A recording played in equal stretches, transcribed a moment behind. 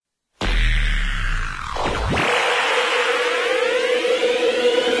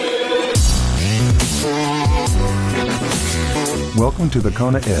Welcome to the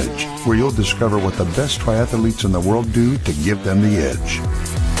Kona Edge, where you'll discover what the best triathletes in the world do to give them the edge.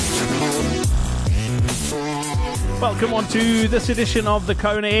 Welcome on to this edition of the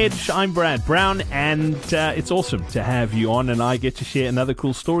Kona Edge. I'm Brad Brown, and it's awesome to have you on, and I get to share another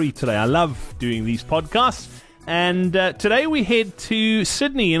cool story today. I love doing these podcasts, and today we head to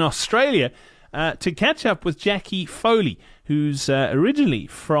Sydney in Australia to catch up with Jackie Foley, who's originally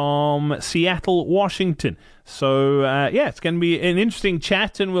from Seattle, Washington. So, it's going to be an interesting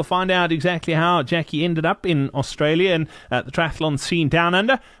chat, and we'll find out exactly how Jackie ended up in Australia and the triathlon scene down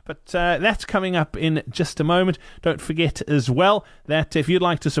under. But that's coming up in just a moment. Don't forget as well that if you'd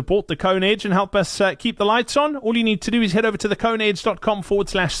like to support the Kona Edge and help us keep the lights on, all you need to do is head over to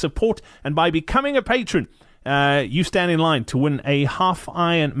thekonaedge.com/support, and by becoming a patron, you stand in line to win a half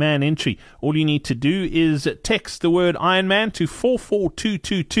Ironman entry. All you need to do is text the word Ironman to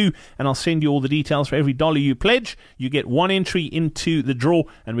 44222, and I'll send you all the details. For every $1 you pledge, you get one entry into the draw,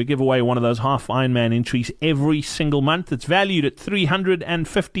 and we give away one of those half Ironman entries every single month. It's valued at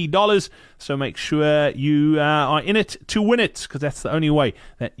 $350, so make sure you are in it to win it, because that's the only way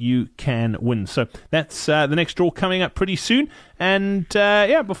that you can win. So that's the next draw coming up pretty soon. And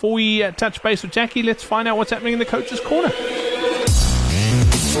before we touch base with Jackie, let's find out what's happening in the Coach's Corner.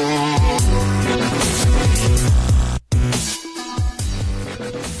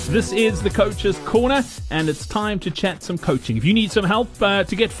 This is the Coach's Corner, and it's time to chat some coaching. If you need some help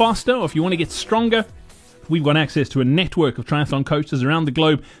to get faster, or if you want to get stronger, we've got access to a network of triathlon coaches around the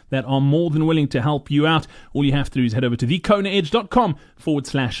globe that are more than willing to help you out. All you have to do is head over to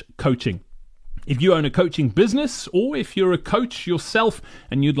thekonaedge.com/coaching. If you own a coaching business, or if you're a coach yourself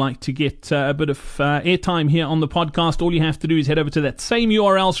and you'd like to get a bit of airtime here on the podcast, all you have to do is head over to that same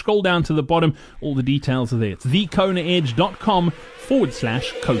URL, scroll down to the bottom, all the details are there. It's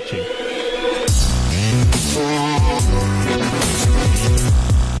thekonaedge.com/coaching.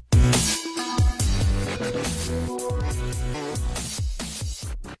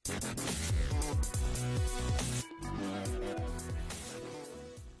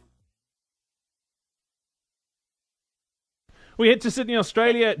 We head to Sydney,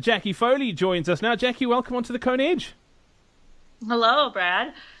 Australia. Jackie Foley joins us now. Jackie, welcome onto the Kona Edge. Hello,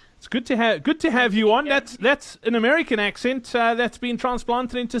 Brad. It's good to have you on. That's an American accent that's been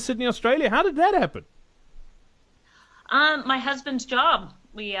transplanted into Sydney, Australia. How did that happen? My husband's job.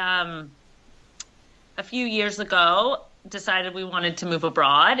 We a few years ago decided we wanted to move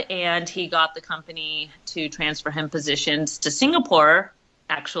abroad, and he got the company to transfer him positions to Singapore,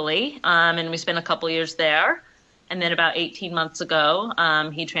 actually, and we spent a couple years there. And then about 18 months ago,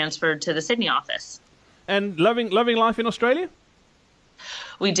 he transferred to the Sydney office. And loving life in Australia?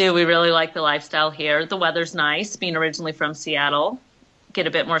 We do. We really like the lifestyle here. The weather's nice, being originally from Seattle. Get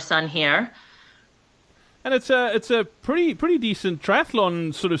a bit more sun here. And it's a pretty decent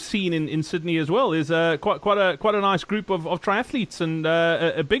triathlon sort of scene in Sydney as well. There's quite a nice group of triathletes and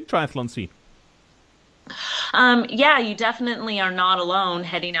a big triathlon scene. You definitely are not alone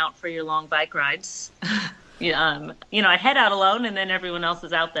heading out for your long bike rides. I head out alone, and then everyone else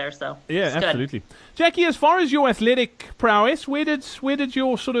is out there. So yeah, absolutely. Good. Jackie, as far as your athletic prowess, where did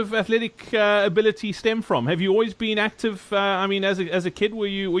your sort of athletic ability stem from? Have you always been active? As a kid, were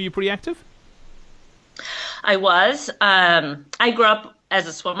you pretty active? I was. I grew up as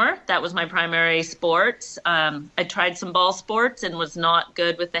a swimmer. That was my primary sport. I tried some ball sports and was not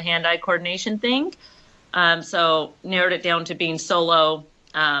good with the hand-eye coordination thing. So narrowed it down to being solo,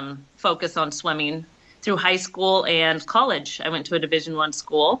 focus on swimming. Through high school and college. I went to a Division I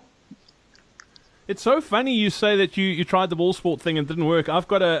school. It's so funny you say that you tried the ball sport thing and it didn't work. I've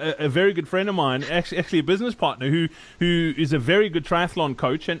got a very good friend of mine, actually a business partner, who is a very good triathlon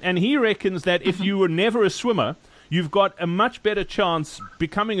coach, and he reckons that if you were never a swimmer, you've got a much better chance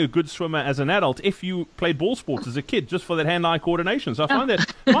becoming a good swimmer as an adult if you played ball sports as a kid, just for that hand-eye coordination. So I find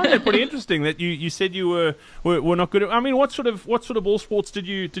that pretty interesting that you said you were not good at. I mean, what sort of ball sports did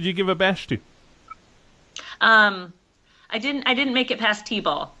you give a bash to? I didn't make it past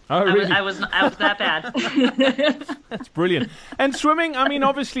T-ball. Oh, really? I was that bad. That's brilliant. And swimming, I mean,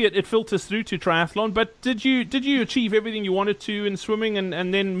 obviously it filters through to triathlon, but did you achieve everything you wanted to in swimming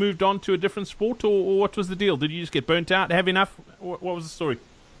and then moved on to a different sport, or what was the deal? Did you just get burnt out, have enough? What was the story?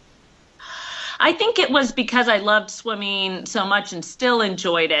 I think it was because I loved swimming so much and still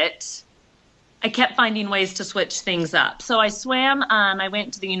enjoyed it. I kept finding ways to switch things up. So I swam. I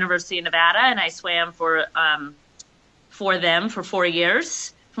went to the University of Nevada, and I swam for them for 4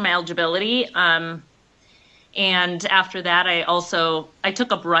 years for my eligibility. And after that, I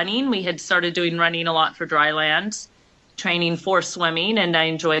took up running. We had started doing running a lot for dry land, training for swimming, and I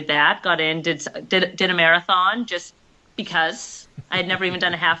enjoyed that. Got in, did a marathon just because. I had never even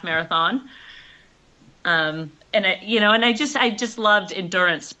done a half marathon. And I just loved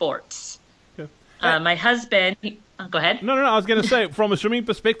endurance sports. Okay. My husband, go ahead. No. I was going to say, from a swimming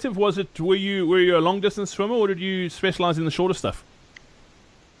perspective, were you a long distance swimmer, or did you specialize in the shorter stuff?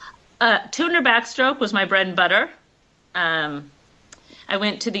 200 backstroke was my bread and butter. I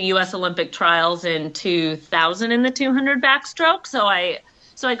went to the U.S. Olympic trials in 2000 in the 200 backstroke, so I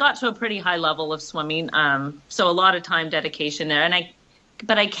got to a pretty high level of swimming. So a lot of time dedication there,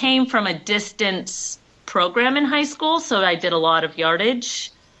 but I came from a distance program in high school, so I did a lot of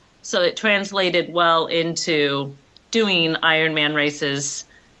yardage. So it translated well into doing Ironman races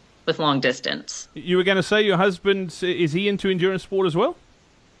with long distance. You were going to say your husband, is he into endurance sport as well?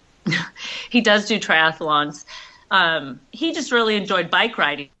 He does do triathlons. He just really enjoyed bike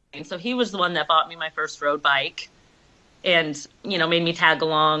riding. So he was the one that bought me my first road bike and, made me tag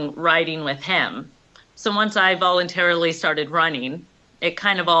along riding with him. So once I voluntarily started running, it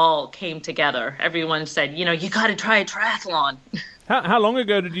kind of all came together. Everyone said, you got to try a triathlon. How long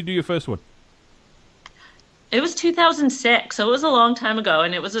ago did you do your first one? It was 2006, so it was a long time ago,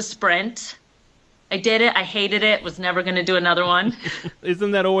 and it was a sprint. I did it. I hated it. Was never going to do another one.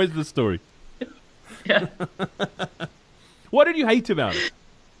 Isn't that always the story? Yeah. What did you hate about it?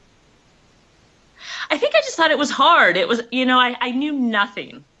 I think I just thought it was hard. It was, I knew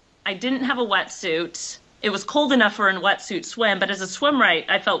nothing. I didn't have a wetsuit. It was cold enough for a wetsuit swim, but as a swimmer,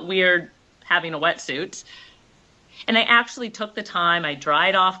 I felt weird having a wetsuit. And I actually took the time. I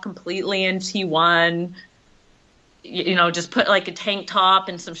dried off completely in T1, just put like a tank top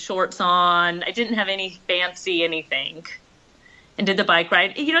and some shorts on. I didn't have any fancy anything, and did the bike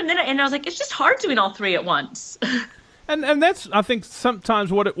ride. And I was like, it's just hard doing all three at once. And that's, I think,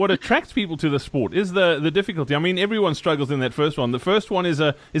 sometimes what attracts people to the sport is the difficulty. I mean, everyone struggles in that first one. The first one is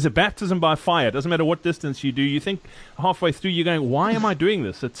a baptism by fire. It doesn't matter what distance you do. You think halfway through you're going, why am I doing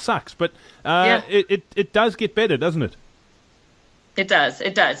this? It sucks. But it does get better, doesn't it? It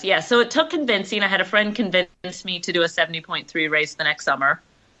does. Yeah. So it took convincing. I had a friend convince me to do a 70.3 race the next summer.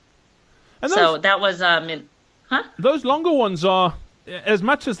 And so that was those longer ones are, as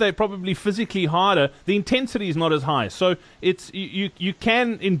much as they're probably physically harder, the intensity is not as high. So it's you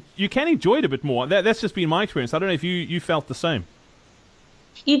can enjoy it a bit more. That's just been my experience. I don't know if you felt the same.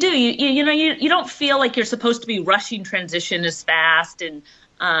 You do. You don't feel like you're supposed to be rushing transition as fast. And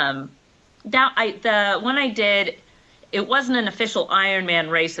the one I did, it wasn't an official Ironman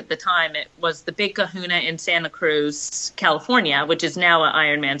race at the time. It was the Big Kahuna in Santa Cruz, California, which is now an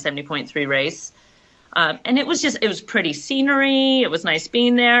Ironman 70.3 race. And it was pretty scenery. It was nice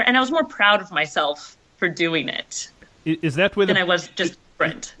being there. And I was more proud of myself for doing it. Is that where than I was just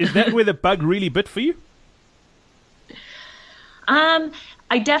sprint. Is that where the bug really bit for you?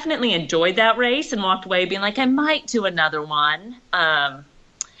 I definitely enjoyed that race and walked away being like, I might do another one. At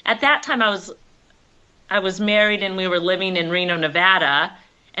that time I was married and we were living in Reno, Nevada,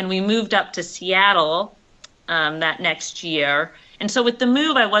 and we moved up to Seattle that next year. And so with the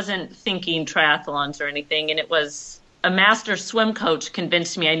move, I wasn't thinking triathlons or anything, and it was a master swim coach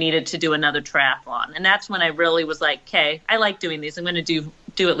convinced me I needed to do another triathlon. And that's when I really was like, okay, I like doing these. I'm going to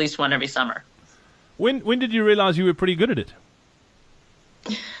do at least one every summer. When did you realize you were pretty good at it?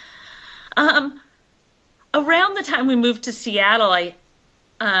 Around the time we moved to Seattle,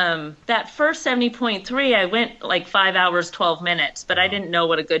 that first 70.3, I went like 5 hours, 12 minutes, but I didn't know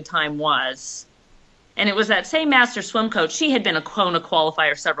what a good time was. And it was that same master swim coach. She had been a Kona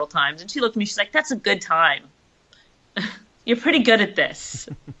qualifier several times. And she looked at me, she's like, that's a good time. You're pretty good at this.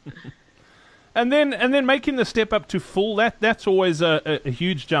 And then making the step up to full, that's always a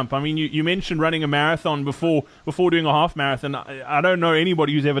huge jump. I mean, you mentioned running a marathon before doing a half marathon. I don't know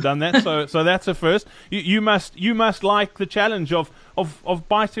anybody who's ever done that, so that's a first. You must like the challenge of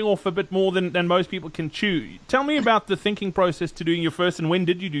biting off a bit more than most people can chew. Tell me about the thinking process to doing your first, and when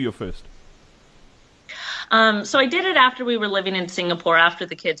did you do your first? So I did it after we were living in Singapore, after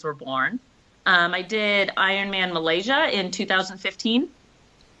the kids were born. I did Ironman Malaysia in 2015.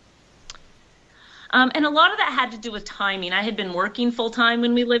 And a lot of that had to do with timing. I had been working full-time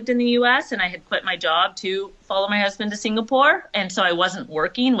when we lived in the U.S., and I had quit my job to follow my husband to Singapore. And so I wasn't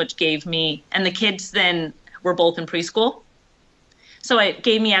working, which gave me, and the kids then were both in preschool. So it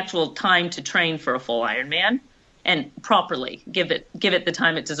gave me actual time to train for a full Ironman and properly give it the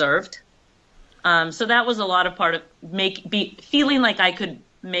time it deserved. So that was a lot of part of feeling like I could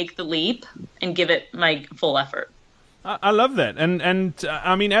make the leap and give it my full effort. I love that, and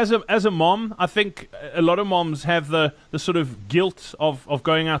I mean, as a mom, I think a lot of moms have the sort of guilt of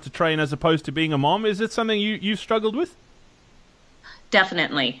going out to train as opposed to being a mom. Is it something you've struggled with?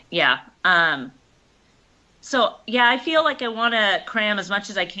 Definitely, yeah. So, yeah, I feel like I want to cram as much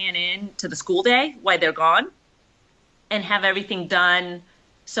as I can in to the school day while they're gone and have everything done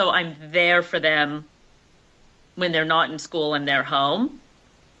so I'm there for them when they're not in school and they're home.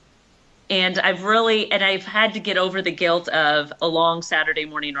 And I've had to get over the guilt of a long Saturday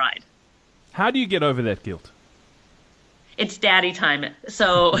morning ride. How do you get over that guilt? It's daddy time.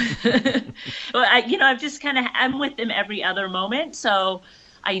 So, I'm with them every other moment. So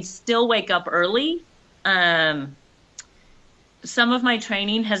I still wake up early. Some of my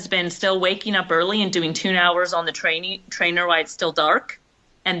training has been still waking up early and doing 2 hours on the trainer while it's still dark,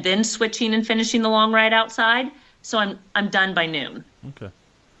 and then switching and finishing the long ride outside. So I'm done by noon. Okay.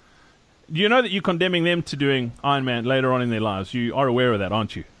 You know that you're condemning them to doing Ironman later on in their lives. You are aware of that,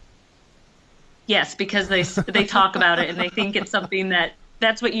 aren't you? Yes, because they talk about it and they think it's something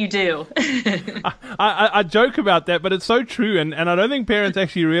that's what you do. I joke about that, but it's so true, and I don't think parents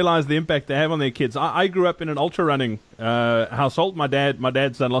actually realize the impact they have on their kids. I grew up in an ultra running household. My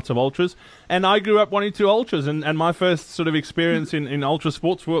dad's done lots of ultras, and I grew up wanting to do ultras, and my first sort of experience in ultra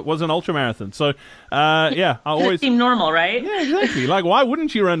sports was an ultra marathon. So, I always seem normal, right? Yeah, exactly. Like, why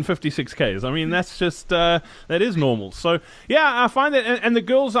wouldn't you run 56Ks? I mean, that's just that is normal. So, yeah, I find that, and the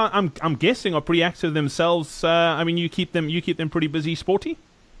girls, I'm guessing, are pretty active themselves. I mean, you keep them pretty busy, sporty.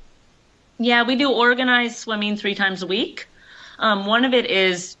 Yeah, we do organized swimming 3 times a week. One of it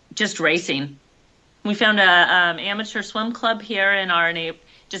is just racing. We found a amateur swim club here in our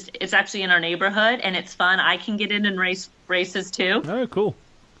it's actually in our neighborhood, and it's fun. I can get in and races too. Oh, cool.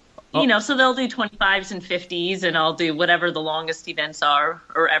 So they'll do 25s and 50s, and I'll do whatever the longest events are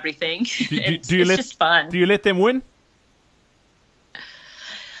or everything. It's just fun. Do you let them win?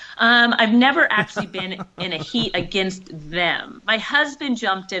 I've never actually been in a heat against them. My husband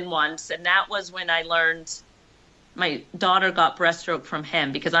jumped in once, and that was when I learned my daughter got breaststroke from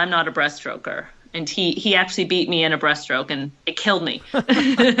him, because I'm not a breaststroker. And he actually beat me in a breaststroke, and it killed me.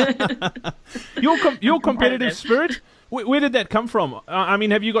 Your competitive spirit, where did that come from? I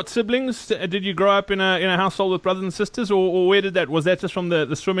mean, have you got siblings? Did you grow up in a household with brothers and sisters, or where did that? Was that just from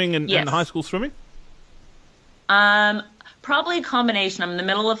the swimming and high school swimming? Probably a combination. I'm in the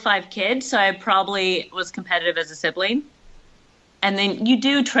middle of 5 kids, so I probably was competitive as a sibling. And then you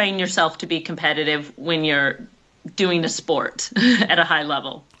do train yourself to be competitive when you're doing a sport at a high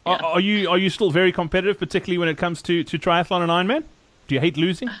level. Yeah. Are you still very competitive, particularly when it comes to triathlon and Ironman? Do you hate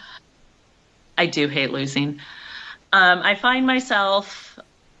losing? I do hate losing. I find myself,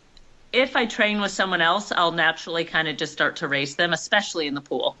 if I train with someone else, I'll naturally kind of just start to race them, especially in the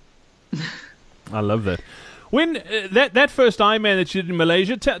pool. I love that. When that first Ironman that you did in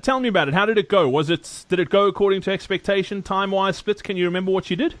Malaysia, tell me about it. How did it go? Did it go according to expectation, time-wise, splits? Can you remember what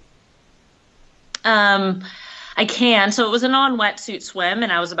you did? I can. So it was a non-wetsuit swim,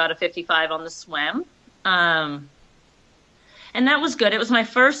 and I was about a 55 on the swim. And that was good. It was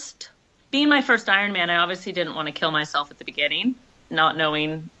being my first Ironman. I obviously didn't want to kill myself at the beginning, not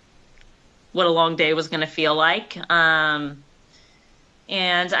knowing what a long day was going to feel like.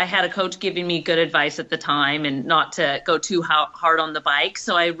 And I had a coach giving me good advice at the time and not to go too hard on the bike.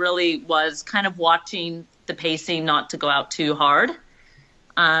 So I really was kind of watching the pacing, not to go out too hard.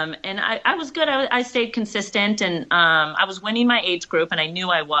 And I was good. I stayed consistent, and I was winning my age group, and I knew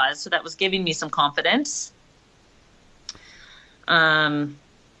I was. So that was giving me some confidence. I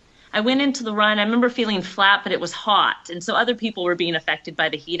went into the run. I remember feeling flat, but it was hot. And so other people were being affected by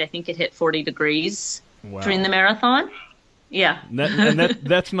the heat. I think it hit 40 degrees during the marathon. Yeah.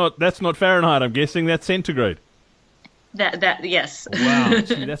 That's not Fahrenheit, I'm guessing. That's centigrade. Yes. Wow.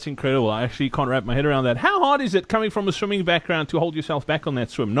 See, that's incredible. I actually can't wrap my head around that. How hard is it, coming from a swimming background, to hold yourself back on that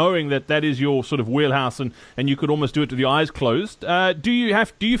swim, knowing that is your sort of wheelhouse and you could almost do it with your eyes closed? Do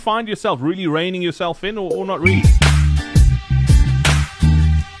you find yourself really reining yourself in, or not really?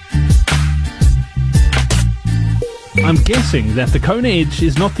 I'm guessing that the Kona Edge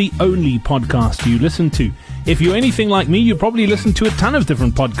is not the only podcast you listen to. If you're anything like me, you probably listen to a ton of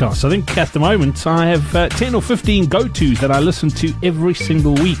different podcasts. I think at the moment I have 10 or 15 go-tos that I listen to every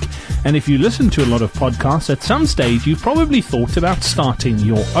single week. And if you listen to a lot of podcasts, at some stage you've probably thought about starting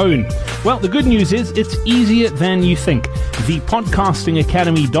your own. Well, the good news is it's easier than you think.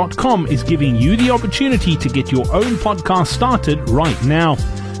 ThePodcastingAcademy.com is giving you the opportunity to get your own podcast started right now.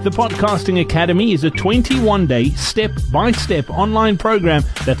 The Podcasting Academy is a 21-day, step-by-step online program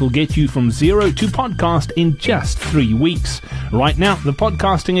that will get you from zero to podcast in just 3 weeks. Right now,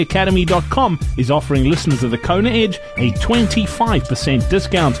 thepodcastingacademy.com is offering listeners of the Kona Edge a 25%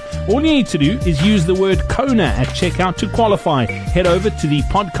 discount. All you need to do is use the word Kona at checkout to qualify. Head over to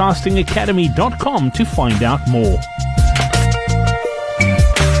thepodcastingacademy.com to find out more.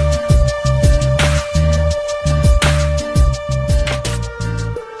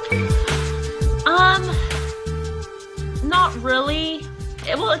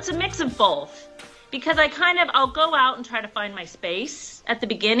 Well, it's a mix of both, because I'll go out and try to find my space at the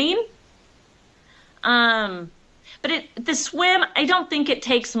beginning. But the swim, I don't think it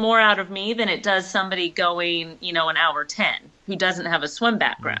takes more out of me than it does somebody going, an hour 10 who doesn't have a swim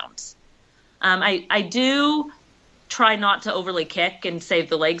background. I do try not to overly kick and save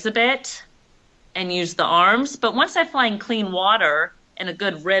the legs a bit and use the arms. But once I find clean water and a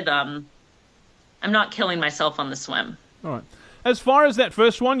good rhythm, I'm not killing myself on the swim. All right. As far as that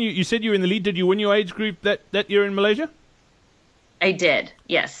first one, you said you were in the lead. Did you win your age group that year in Malaysia? I did,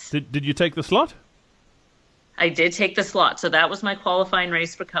 yes. Did you take the slot? I did take the slot, so that was my qualifying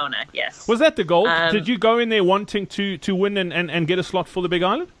race for Kona, yes. Was that the goal? Did you go in there wanting to win and get a slot for the Big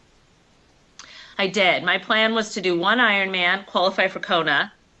Island? I did. My plan was to do one Ironman, qualify for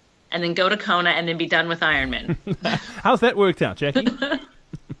Kona, and then go to Kona and then be done with Ironman. How's that worked out, Jackie?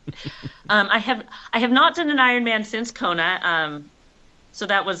 I have not done an Ironman since Kona, so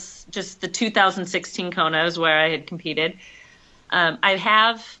that was just the 2016 Kona is where I had competed. I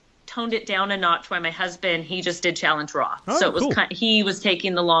have toned it down a notch by my husband. He just did Challenge Raw. So it was cool. He was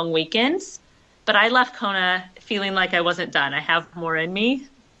taking the long weekends, but I left Kona feeling like I wasn't done. I have more in me.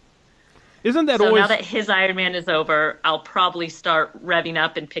 Isn't that so always... now that his Ironman is over, I'll probably start revving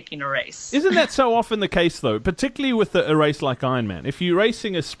up and picking a race. Isn't that so often the case, though, particularly with a race like Ironman? If you're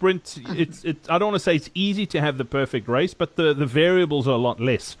racing a sprint, I don't want to say it's easy to have the perfect race, but the variables are a lot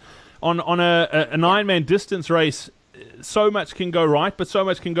less. On an Ironman distance race, so much can go right, but so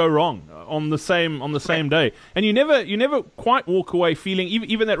much can go wrong on the same day, and you never quite walk away feeling.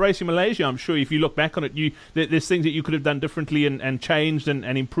 Even that race in Malaysia, I'm sure if you look back on it, there's things that you could have done differently and changed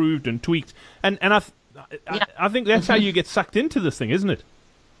and improved and tweaked, and I think that's how you get sucked into this thing, isn't it?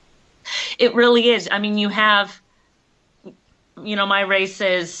 It really is. I mean, you have, my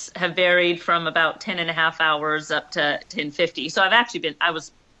races have varied from about 10 and a half hours up to 10:50. So I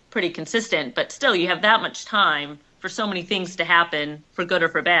was pretty consistent, but still you have that much time for so many things to happen, for good or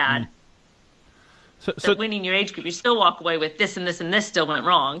for bad. So winning your age group, you still walk away with this and this and this still went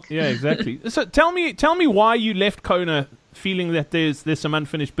wrong. Yeah, exactly. So tell me why you left Kona feeling that there's some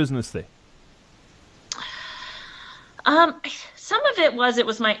unfinished business there. Some of it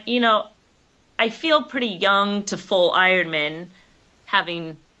was my, I feel pretty young to full Ironman,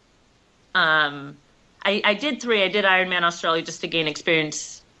 having, I did 3. I did Ironman Australia just to gain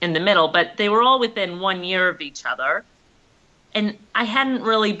experience in the middle, but they were all within 1 year of each other. And I hadn't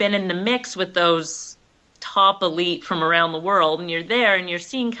really been in the mix with those top elite from around the world. And you're there and you're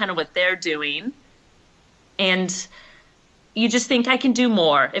seeing kind of what they're doing. And you just think, I can do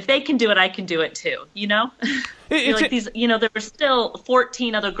more. If they can do it, I can do it too, there were still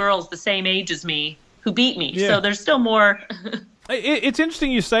 14 other girls the same age as me who beat me. Yeah. So there's still more. It's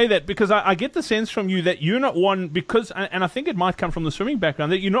interesting you say that, because I get the sense from you that you're not one, and I think it might come from the swimming background,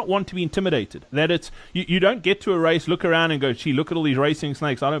 that you're not one to be intimidated. That it's you don't get to a race, look around and go, gee, look at all these racing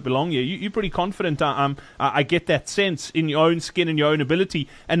snakes, I don't belong here. You're pretty confident. I get that sense in your own skin and your own ability,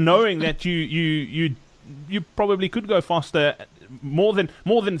 and knowing that you probably could go faster. More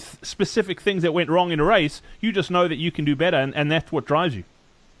than specific things that went wrong in a race, you just know that you can do better, and that's what drives you.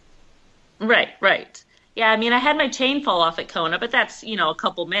 Right. Yeah, I mean, I had my chain fall off at Kona, but that's, a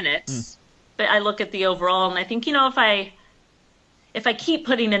couple minutes. But I look at the overall, and I think, if I keep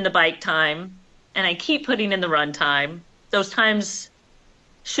putting in the bike time and I keep putting in the run time, those times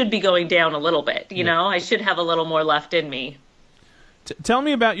should be going down a little bit. I should have a little more left in me. Tell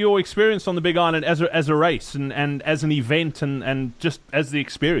me about your experience on the Big Island as a race and as an event and just as the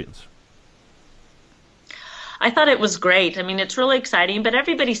experience. I thought it was great. I mean, it's really exciting, but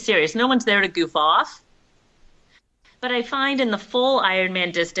everybody's serious. No one's there to goof off. But I find in the full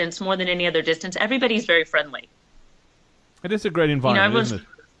Ironman distance, more than any other distance, everybody's very friendly. It is a great environment, isn't it?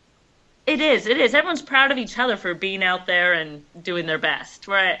 It is. Everyone's proud of each other for being out there and doing their best.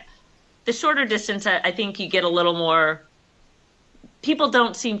 Where the shorter distance, I think you get a little more... People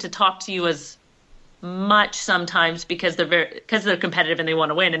don't seem to talk to you as much sometimes because they're competitive and they want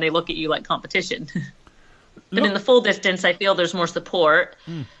to win, and they look at you like competition. But in the full distance, I feel there's more support.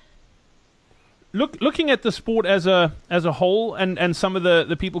 Looking at the sport as a whole, and some of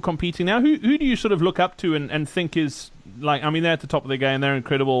the people competing now, who do you sort of look up to and think is like? I mean, they're at the top of their game. They're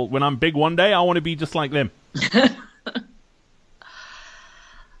incredible. When I'm big one day, I want to be just like them.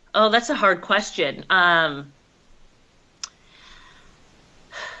 Oh, that's a hard question. I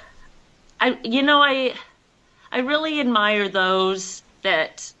really admire those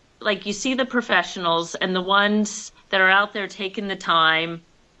that, like, you see the professionals and the ones that are out there taking the time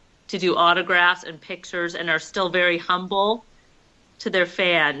to do autographs and pictures and are still very humble to their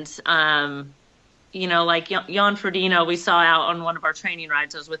fans. like Jan Frodeno, we saw out on one of our training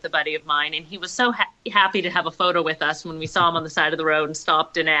rides. I was with a buddy of mine, and he was so happy to have a photo with us when we saw him on the side of the road and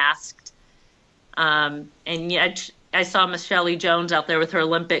stopped and asked. And yet I saw Miss Shelley Jones out there with her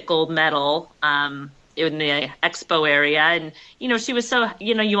Olympic gold medal in the expo area. And, she was so,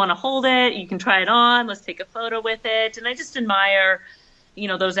 you want to hold it, you can try it on, let's take a photo with it. And I just admire,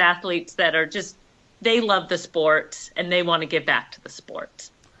 those athletes that are just, they love the sport and they want to give back to the sport.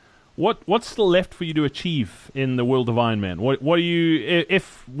 What's still left for you to achieve in the world of Ironman? What are you,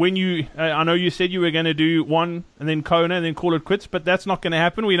 I know you said you were going to do one and then Kona and then call it quits, but that's not going to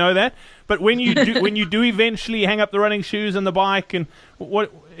happen. We know that. But when you do eventually hang up the running shoes and the bike, and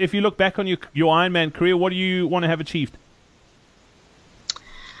what if you look back on your Ironman career, what do you want to have achieved?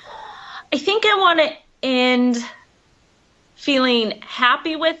 I think I want to end feeling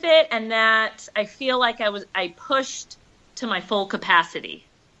happy with it, and that I feel like I pushed to my full capacity.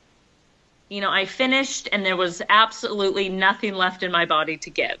 I finished and there was absolutely nothing left in my body to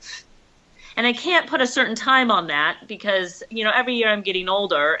give. And I can't put a certain time on that because, every year I'm getting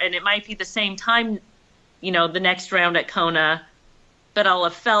older, and it might be the same time, the next round at Kona, but I'll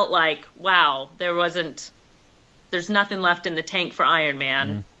have felt like, wow, there's nothing left in the tank for Ironman.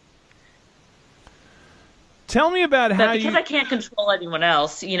 Mm. Tell me about how because I can't control anyone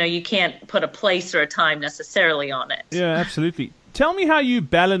else, you can't put a place or a time necessarily on it. Yeah, absolutely. Tell me how you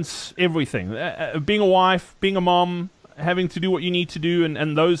balance everything, being a wife, being a mom, having to do what you need to do,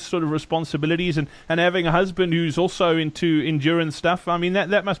 and those sort of responsibilities, and having a husband who's also into endurance stuff. I mean,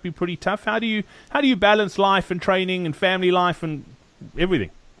 that must be pretty tough. How do you balance life and training and family life and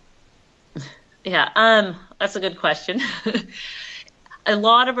everything? Yeah, that's a good question. A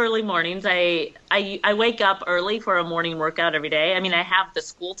lot of early mornings. I wake up early for a morning workout every day. I mean, I have the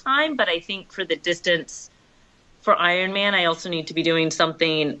school time, but I think for the distance for Ironman, I also need to be doing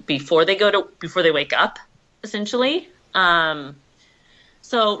something before they wake up, essentially. So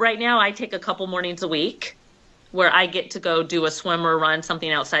right now I take a couple mornings a week where I get to go do a swim or run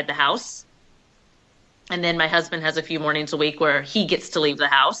something outside the house. And then my husband has a few mornings a week where he gets to leave the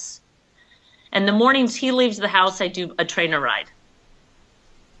house. And the mornings he leaves the house, I do a trainer ride.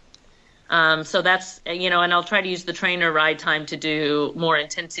 So that's, and I'll try to use the trainer ride time to do more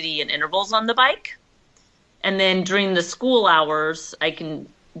intensity and intervals on the bike. And then during the school hours, I can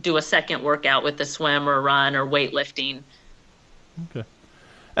do a second workout with the swim or run or weightlifting. Okay.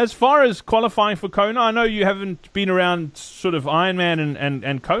 As far as qualifying for Kona, I know you haven't been around sort of Ironman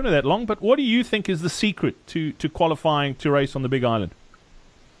and Kona that long, but what do you think is the secret to qualifying to race on the Big Island?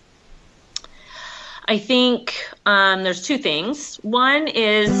 I think there's two things. One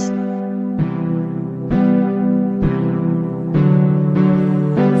is...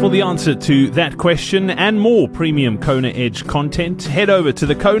 For the answer to that question and more premium Kona Edge content, head over to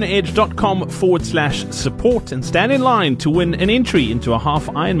thekonaedge.com/support and stand in line to win an entry into a half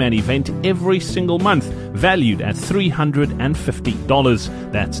Ironman event every single month, valued at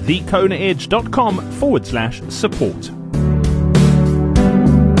 $350. That's thekonaedge.com/support.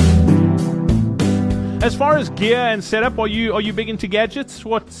 As far as gear and setup, are you big into gadgets?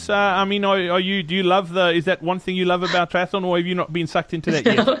 What's do you love is that one thing you love about triathlon, or have you not been sucked into that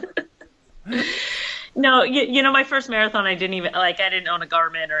yet? No, my first marathon, I didn't own a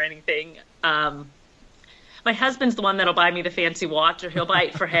Garmin or anything. My husband's the one that'll buy me the fancy watch, or he'll buy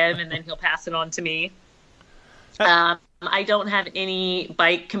it for him and then he'll pass it on to me. I don't have any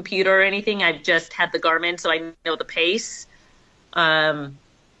bike computer or anything. I've just had the Garmin, so I know the pace.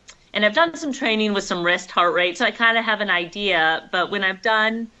 And I've done some training with some wrist heart rate, so I kind of have an idea. But when I've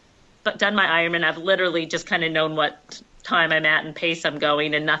done my Ironman, I've literally just kind of known what time I'm at and pace I'm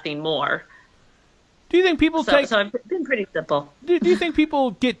going, and nothing more. Do you think people So I've been pretty simple. Do you think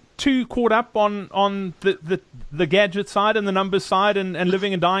people get too caught up on the gadget side and the numbers side and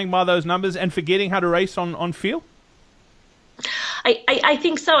living and dying by those numbers and forgetting how to race on feel? I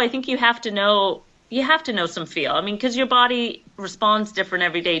think so. I think you have to know some feel. I mean, because your body responds different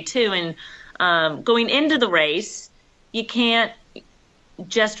every day too. And going into the race, you can't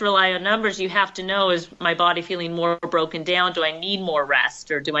just rely on numbers. You have to know, is my body feeling more broken down? Do I need more rest,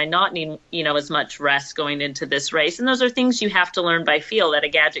 or do I not need, as much rest going into this race? And those are things you have to learn by feel that a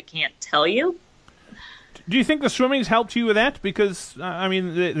gadget can't tell you. Do you think the swimming's helped you with that? Because,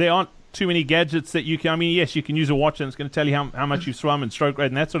 there aren't too many gadgets that you can, yes, you can use a watch and it's going to tell you how much you swum and stroke rate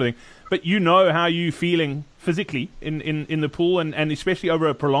and that sort of thing. But how you're feeling physically in the pool, and especially over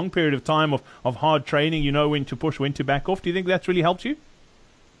a prolonged period of time of hard training, when to push, when to back off. Do you think that's really helped you?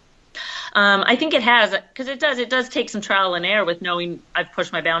 I think it has, because it does take some trial and error with knowing I've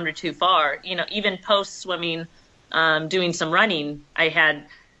pushed my boundary too far. Even post swimming, doing some running, I had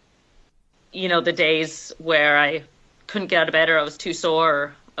the days where I couldn't get out of bed or I was too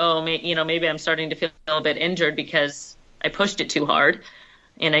sore, or, maybe I'm starting to feel a bit injured because I pushed it too hard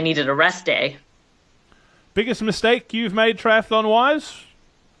and I needed a rest day. Biggest mistake you've made triathlon-wise?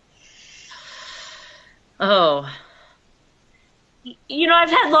 Oh, I've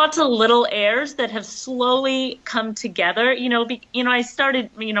had lots of little errors that have slowly come together. I started,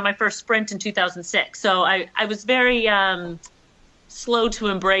 my first sprint in 2006. So I was very slow to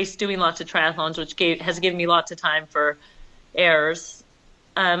embrace doing lots of triathlons, which has given me lots of time for errors.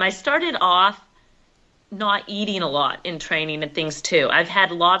 I started off not eating a lot in training and things too. I've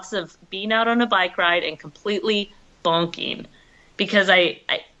had lots of being out on a bike ride and completely bonking because I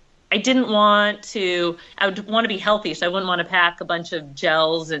didn't want to, I would want to be healthy, so I wouldn't want to pack a bunch of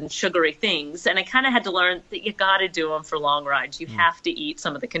gels and sugary things. And I kind of had to learn that you got to do them for long rides. You have to eat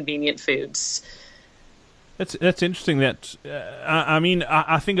some of the convenient foods. That's interesting. That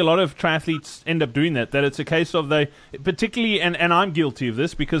I think a lot of triathletes end up doing that. That it's a case of they, particularly, and I'm guilty of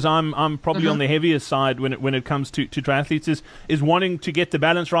this because I'm probably on the heavier side when it comes to triathletes is wanting to get the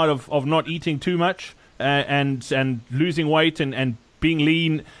balance right of not eating too much and losing weight and being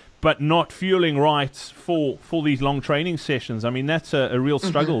lean, but not feeling right for these long training sessions. I mean, that's a real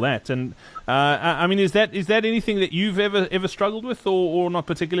struggle. That and is that anything that you've ever struggled with or not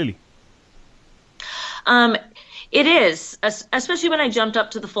particularly? It is, especially when I jumped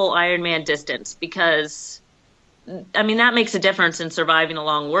up to the full Ironman distance, because, that makes a difference in surviving a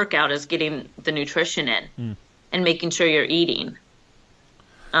long workout is getting the nutrition in and making sure you're eating.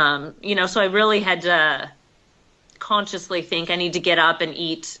 So I really had to consciously think I need to get up and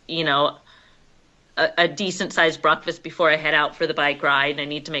eat, a decent sized breakfast before I head out for the bike ride. And I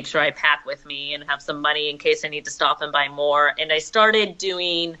need to make sure I pack with me and have some money in case I need to stop and buy more. And I started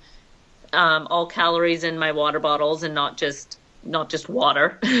doing all calories in my water bottles and not just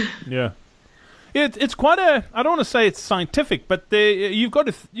water. Yeah. It's quite I don't want to say it's scientific, but you've got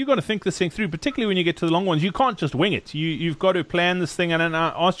to think this thing through, particularly when you get to the long ones. You can't just wing it. You've got to plan this thing. And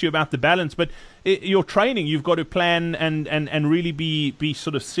I asked you about the balance, but your training, you've got to plan and really be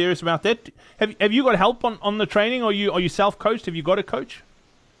sort of serious about that. Have you got help on the training? Are you self-coached? Have you got a coach?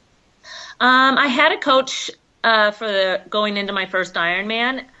 I had a coach for going into my first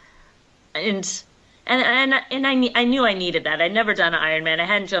Ironman. And I knew I needed that. I'd never done an Ironman. I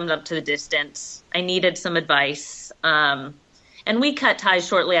hadn't jumped up to the distance. I needed some advice. And we cut ties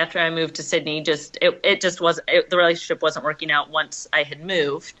shortly after I moved to Sydney. The relationship wasn't working out once I had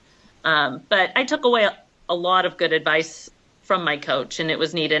moved. But I took away a lot of good advice from my coach, and it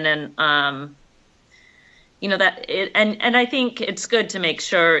was needed. And and I think it's good to make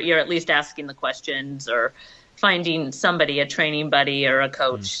sure you're at least asking the questions or finding somebody, a training buddy or a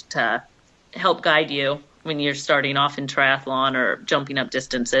coach to help guide you when you're starting off in triathlon or jumping up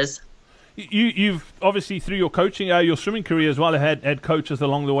distances. You've obviously through your coaching, your swimming career as well, had coaches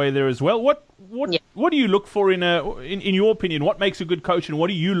along the way there as well. What do you look for in your opinion? What makes a good coach, and what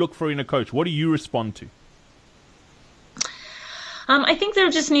do you look for in a coach? What do you respond to? I think there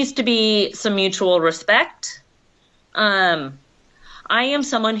just needs to be some mutual respect. I am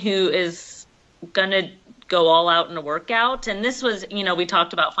someone who is gonna go all out in a workout. And this was, we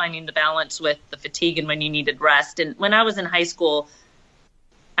talked about finding the balance with the fatigue and when you needed rest. And when I was in high school,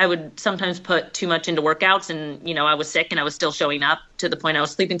 I would sometimes put too much into workouts and, I was sick and I was still showing up to the point I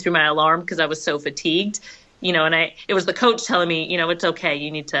was sleeping through my alarm because I was so fatigued, and it was the coach telling me, it's okay.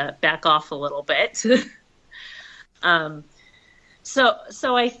 You need to back off a little bit.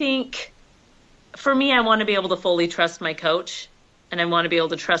 So I think for me, I want to be able to fully trust my coach. And I want to be able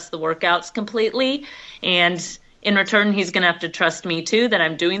to trust the workouts completely. And in return, he's going to have to trust me, too, that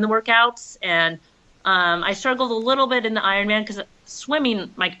I'm doing the workouts. And I struggled a little bit in the Ironman because swimming,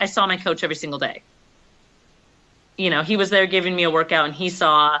 I saw my coach every single day. He was there giving me a workout, and he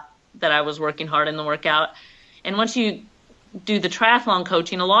saw that I was working hard in the workout. And once you do the triathlon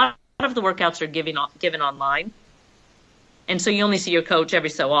coaching, a lot of the workouts are given online. And so you only see your coach every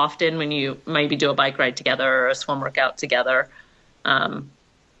so often when you maybe do a bike ride together or a swim workout together.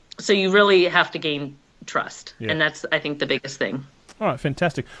 So you really have to gain trust. Yeah. And that's, I think, the biggest thing. All right,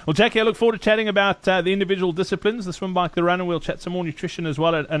 fantastic. Well, Jackie, I look forward to chatting about the individual disciplines, the swim, bike, the run, and we'll chat some more nutrition as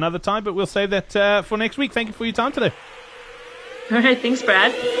well at another time, but we'll save that for next week. Thank you for your time today. All right, thanks,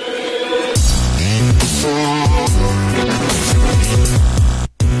 Brad.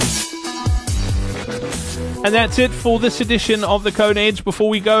 And that's it for this edition of the Kona Edge. Before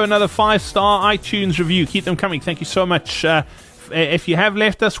we go, another 5-star iTunes review. Keep them coming. Thank you so much. If you have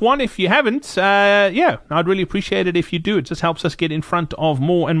left us one, if you haven't, I'd really appreciate it if you do. It just helps us get in front of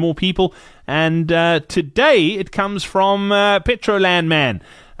more and more people. And today it comes from Petroland Man.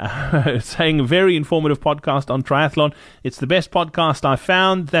 saying a very informative podcast on triathlon. It's the best podcast I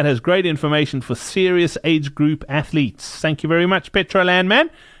found that has great information for serious age group athletes. Thank you very much, Petroland Man.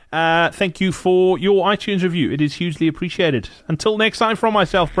 Thank you for your iTunes review. It is hugely appreciated. Until next time, from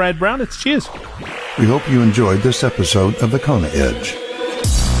myself, Brad Brown, it's cheers. We hope you enjoyed this episode of the Kona Edge.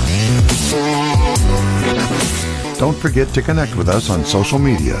 Don't forget to connect with us on social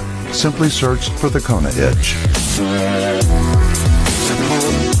media. Simply search for the Kona Edge.